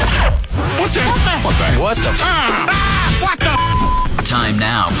What the What the Time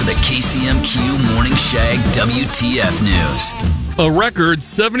now for the KCMQ Morning Shag WTF News. A record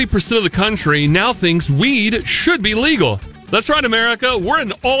 70% of the country now thinks weed should be legal. That's right, America. We're at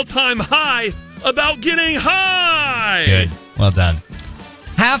an all-time high about getting high. Good. Well done.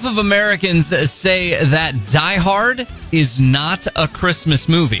 Half of Americans say that Die Hard is not a Christmas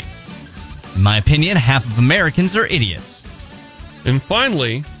movie. In my opinion, half of Americans are idiots. And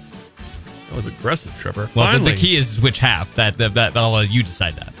finally, that was aggressive, Trevor. Well, finally, the key is which half. That I'll let you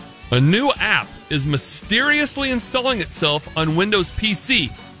decide that. A new app is mysteriously installing itself on Windows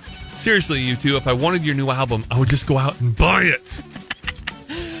PC. Seriously, you two, if I wanted your new album, I would just go out and buy it.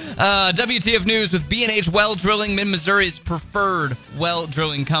 WTF News with B&H Well Drilling, Mid-Missouri's preferred well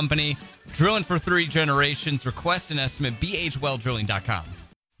drilling company. Drilling for 3 generations. Request an estimate, bhwelldrilling.com.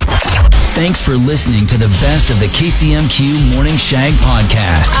 Thanks for listening to the best of the KCMQ Morning Shag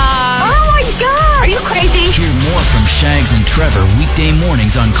podcast. Oh my God, are you crazy? Hear more from Shags and Trevor weekday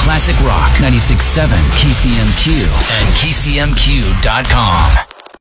mornings on Classic Rock 96.7 KCMQ and KCMQ.com.